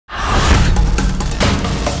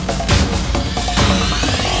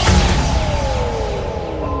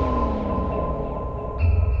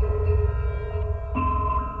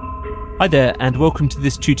Hi there and welcome to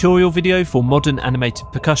this tutorial video for modern animated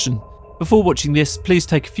percussion. Before watching this, please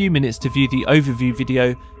take a few minutes to view the overview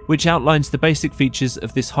video which outlines the basic features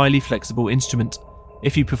of this highly flexible instrument.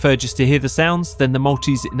 If you prefer just to hear the sounds, then the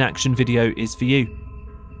Multis in Action video is for you.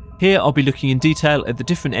 Here I'll be looking in detail at the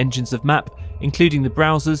different engines of MAP, including the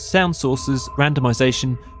browsers, sound sources,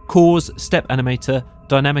 randomization, cores, step animator,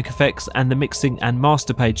 dynamic effects and the mixing and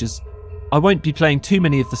master pages. I won't be playing too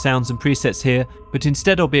many of the sounds and presets here, but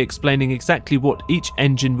instead I'll be explaining exactly what each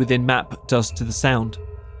engine within MAP does to the sound.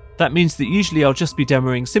 That means that usually I'll just be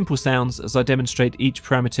demoing simple sounds as I demonstrate each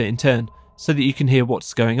parameter in turn, so that you can hear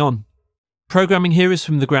what's going on. Programming here is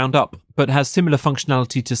from the ground up, but has similar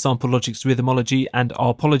functionality to Sample Logic's Rhythmology and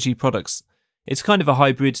Arpology products. It's kind of a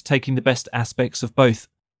hybrid, taking the best aspects of both.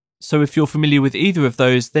 So if you're familiar with either of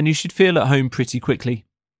those, then you should feel at home pretty quickly.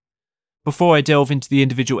 Before I delve into the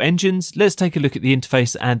individual engines, let's take a look at the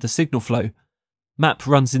interface and the signal flow. MAP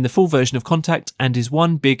runs in the full version of Kontakt and is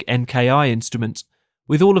one big NKI instrument,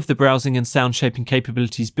 with all of the browsing and sound shaping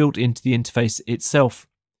capabilities built into the interface itself.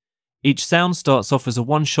 Each sound starts off as a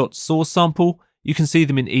one-shot source sample. You can see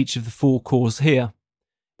them in each of the 4 cores here.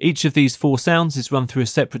 Each of these 4 sounds is run through a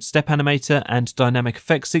separate step animator and dynamic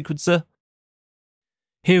effects sequencer.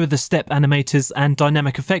 Here are the step animators and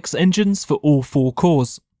dynamic effects engines for all 4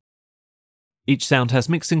 cores. Each sound has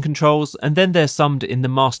mixing controls, and then they're summed in the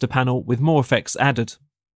master panel with more effects added.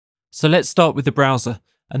 So let's start with the browser,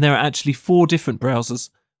 and there are actually 4 different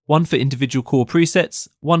browsers, one for individual core presets,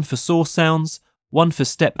 one for source sounds, one for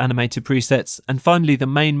step animator presets, and finally the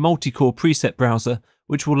main multi-core preset browser,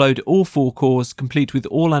 which will load all 4 cores complete with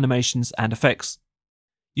all animations and effects.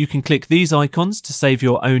 You can click these icons to save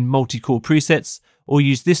your own multi-core presets, or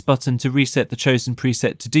use this button to reset the chosen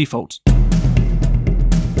preset to default.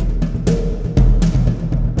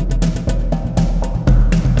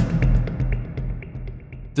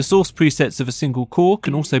 The source presets of a single core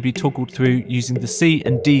can also be toggled through using the C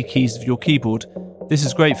and D keys of your keyboard. This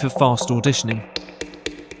is great for fast auditioning.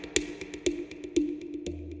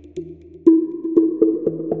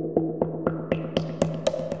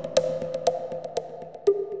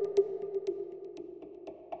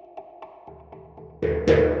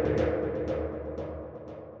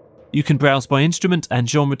 You can browse by instrument and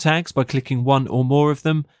genre tags by clicking one or more of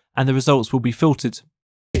them, and the results will be filtered.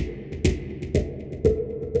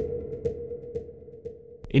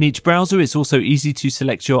 In each browser, it's also easy to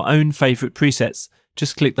select your own favourite presets.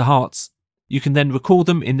 Just click the hearts. You can then recall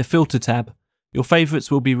them in the Filter tab. Your favourites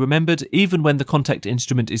will be remembered even when the Kontakt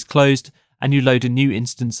instrument is closed and you load a new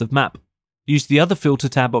instance of MAP. Use the other Filter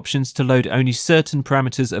tab options to load only certain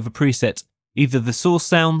parameters of a preset, either the source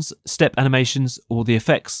sounds, step animations, or the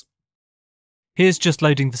effects. Here's just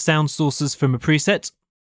loading the sound sources from a preset.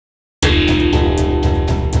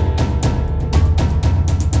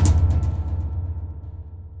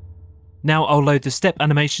 Now I'll load the step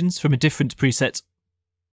animations from a different preset.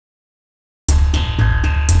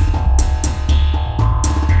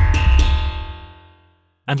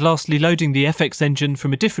 And lastly, loading the FX engine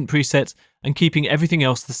from a different preset and keeping everything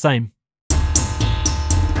else the same.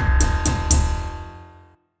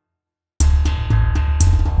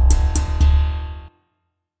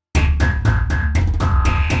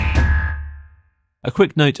 A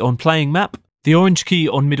quick note on playing MAP. The orange key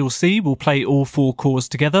on middle C will play all 4 cores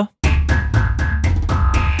together.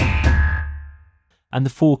 And the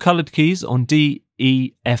 4 coloured keys on D,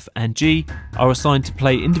 E, F and G are assigned to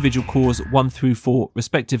play individual cores 1 through 4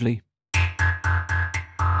 respectively.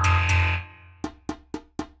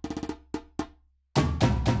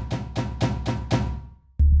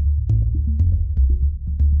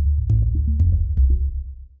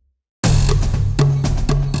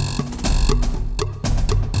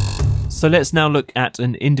 So let's now look at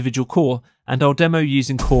an individual core, and I'll demo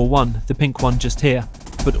using core 1, the pink one just here.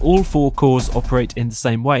 But all 4 cores operate in the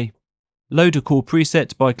same way. Load a core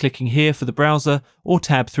preset by clicking here for the browser or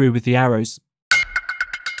tab through with the arrows.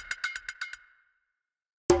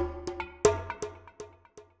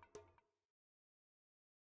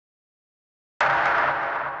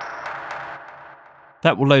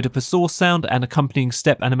 That will load up a source sound and accompanying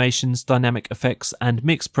step animations, dynamic effects and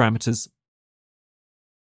mix parameters.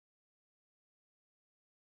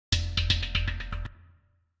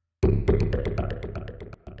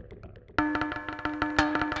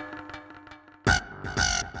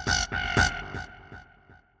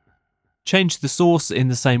 Change the source in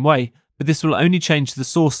the same way, but this will only change the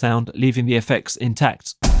source sound, leaving the effects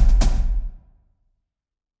intact.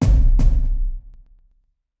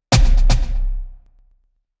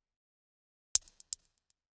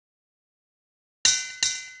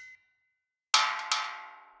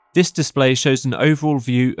 This display shows an overall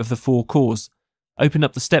view of the 4 cores. Open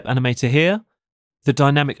up the step animator here, the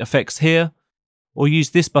dynamic effects here, or use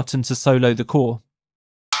this button to solo the core.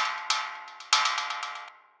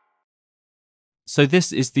 So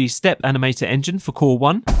this is the step animator engine for core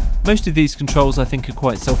 1. Most of these controls I think are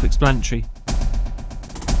quite self-explanatory.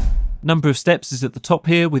 Number of steps is at the top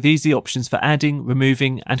here with easy options for adding,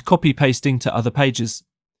 removing and copy-pasting to other pages.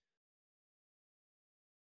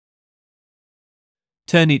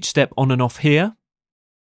 Turn each step on and off here.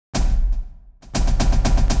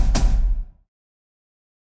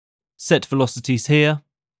 Set velocities here.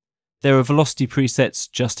 There are velocity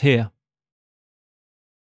presets just here.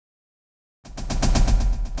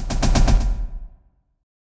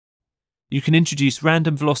 You can introduce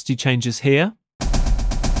random velocity changes here.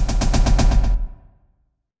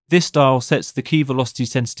 This dial sets the key velocity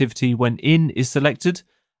sensitivity when in is selected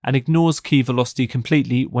and ignores key velocity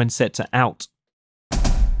completely when set to out.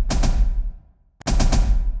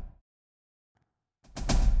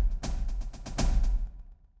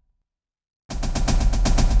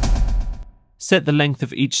 Set the length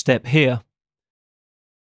of each step here.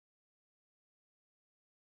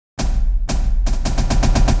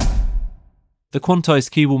 The quantize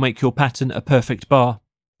key will make your pattern a perfect bar.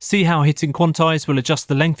 See how hitting quantize will adjust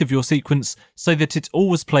the length of your sequence so that it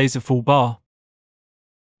always plays a full bar.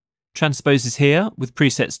 Transpose is here with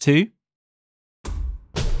presets 2.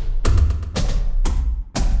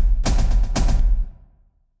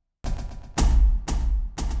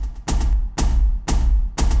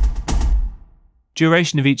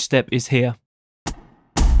 Duration of each step is here.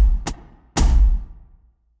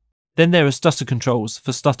 Then there are stutter controls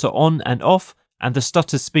for stutter on and off and the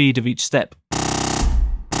stutter speed of each step.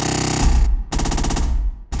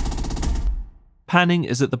 Panning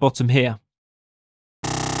is at the bottom here.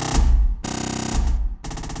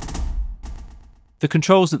 The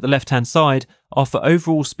controls at the left-hand side are for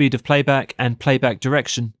overall speed of playback and playback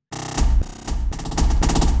direction.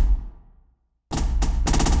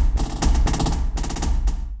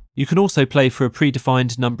 You can also play for a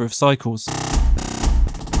predefined number of cycles.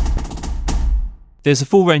 There's a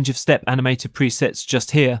full range of step animator presets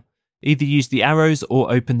just here. Either use the arrows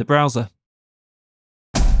or open the browser.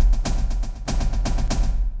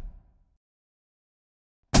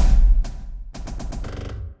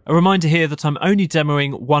 A reminder here that I'm only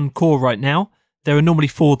demoing 1 core right now. There are normally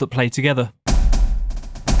 4 that play together.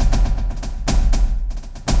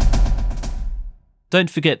 Don't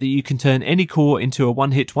forget that you can turn any core into a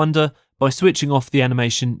one-hit wonder by switching off the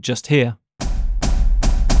animation just here.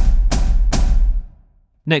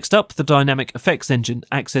 Next up, the dynamic effects engine,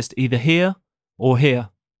 accessed either here or here.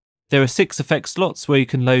 There are 6 effect slots where you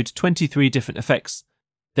can load 23 different effects.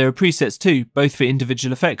 There are presets too, both for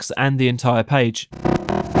individual effects and the entire page.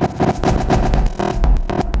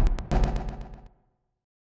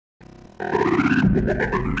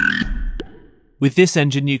 With this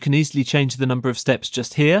engine you can easily change the number of steps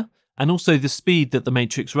just here, and also the speed that the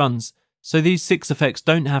matrix runs, so these 6 effects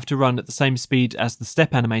don't have to run at the same speed as the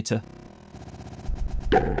step animator.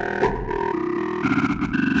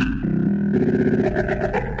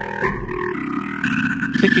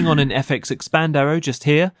 Clicking on an FX expand arrow just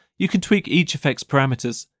here, you can tweak each effect's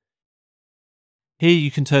parameters. Here you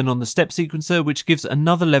can turn on the step sequencer, which gives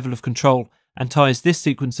another level of control and ties this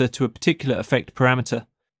sequencer to a particular effect parameter.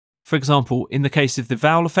 For example, in the case of the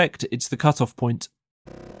vowel effect, it's the cutoff point.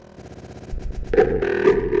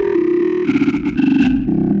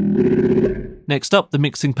 Next up, the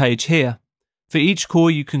mixing page here. For each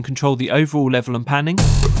core you can control the overall level and panning.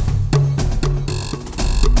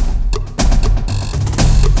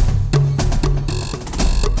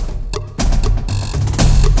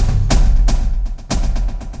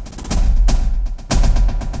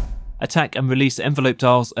 Attack and release envelope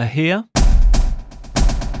dials are here.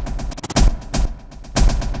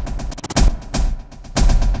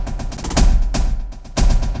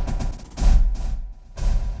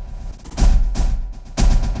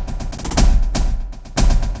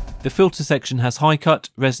 The filter section has high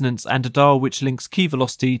cut, resonance and a dial which links key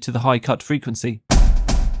velocity to the high cut frequency.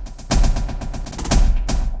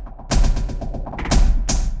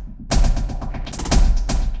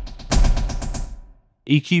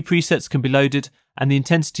 EQ presets can be loaded and the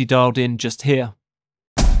intensity dialed in just here.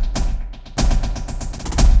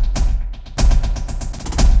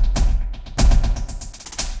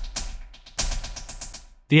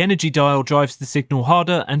 The energy dial drives the signal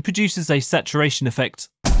harder and produces a saturation effect.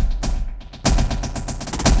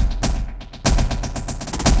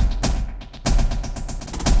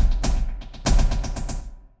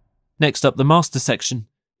 Next up, the master section.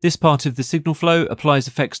 This part of the signal flow applies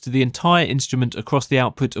effects to the entire instrument across the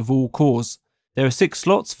output of all cores. There are 6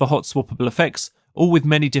 slots for hot swappable effects, all with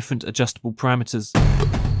many different adjustable parameters.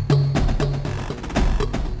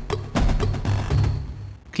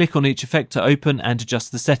 Click on each effect to open and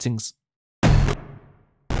adjust the settings.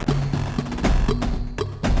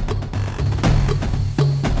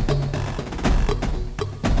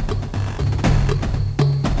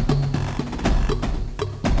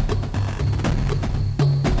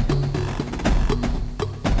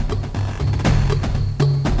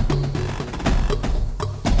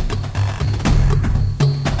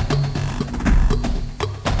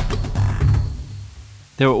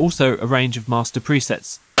 There are also a range of master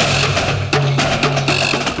presets.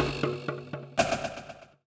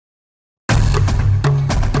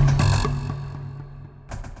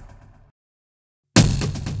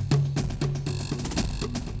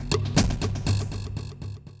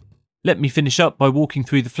 Let me finish up by walking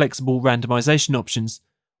through the flexible randomization options.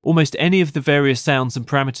 Almost any of the various sounds and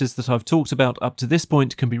parameters that I've talked about up to this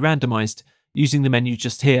point can be randomized using the menu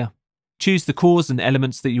just here. Choose the cores and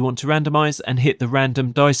elements that you want to randomize and hit the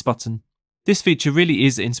Random Dice button. This feature really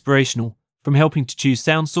is inspirational, from helping to choose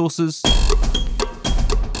sound sources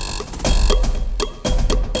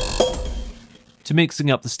to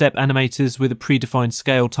mixing up the step animators with a predefined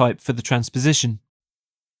scale type for the transposition.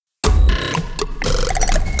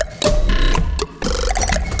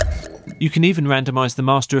 You can even randomize the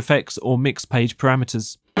master effects or mix page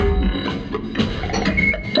parameters.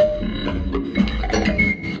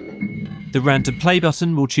 The Random Play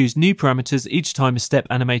button will choose new parameters each time a step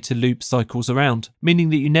animator loop cycles around, meaning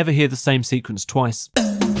that you never hear the same sequence twice.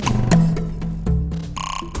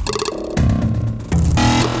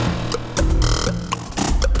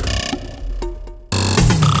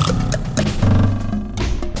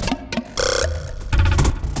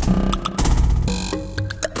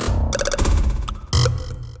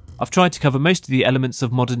 I've tried to cover most of the elements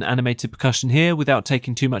of modern animated percussion here without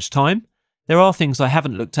taking too much time. There are things I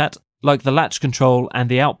haven't looked at, like the latch control and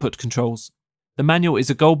the output controls. The manual is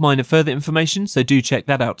a goldmine of further information, so do check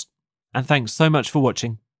that out. And thanks so much for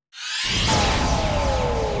watching.